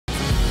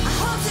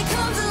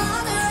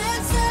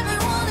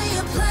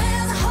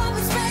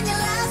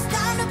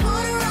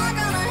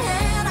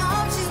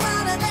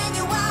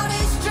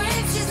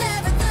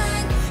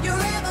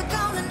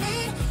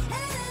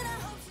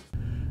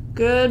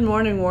Good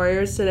morning,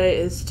 Warriors. Today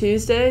is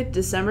Tuesday,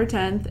 December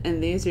 10th,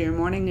 and these are your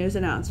morning news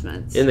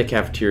announcements. In the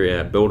cafeteria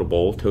at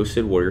Build-A-Bowl,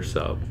 toasted Warrior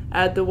sub.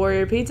 At the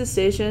Warrior Pizza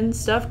Station,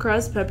 stuffed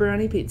crust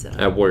pepperoni pizza.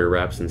 At Warrior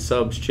Wraps and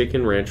Subs,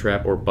 chicken ranch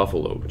wrap or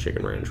buffalo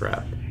chicken ranch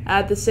wrap.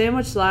 At the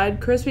Sandwich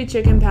Slide, crispy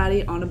chicken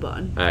patty on a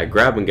bun. At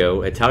Grab and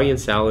Go, Italian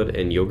salad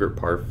and yogurt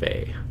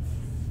parfait.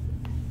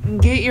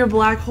 Get your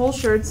black hole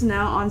shirts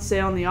now on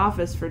sale in the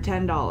office for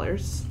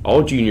 $10.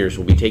 All juniors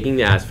will be taking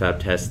the ASVAB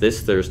test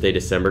this Thursday,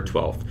 December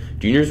 12th.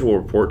 Juniors will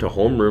report to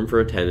homeroom for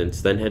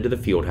attendance, then head to the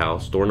field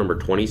house, door number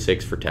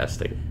 26 for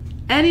testing.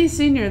 Any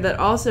senior that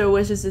also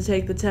wishes to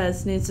take the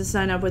test needs to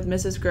sign up with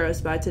Mrs.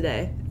 Gross by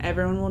today.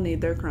 Everyone will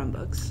need their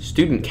Chromebooks.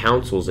 Student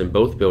councils in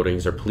both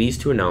buildings are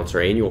pleased to announce our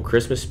annual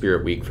Christmas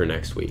Spirit Week for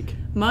next week.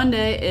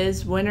 Monday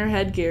is Winter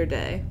Headgear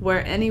Day.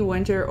 Wear any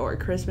winter or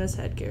Christmas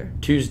headgear.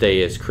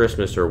 Tuesday is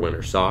Christmas or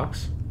winter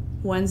socks.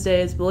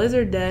 Wednesday is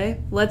Blizzard Day.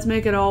 Let's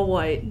make it all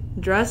white.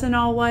 Dress in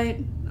all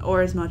white,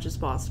 or as much as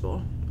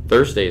possible.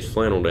 Thursday is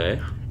Flannel Day.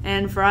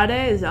 And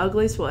Friday is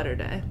Ugly Sweater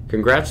Day.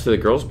 Congrats to the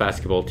girls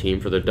basketball team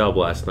for their dub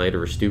last night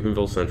over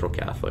Steubenville Central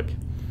Catholic.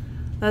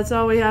 That's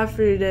all we have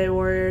for you today,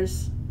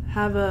 Warriors.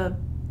 Have a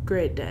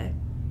great day.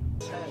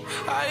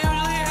 I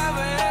usually have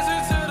a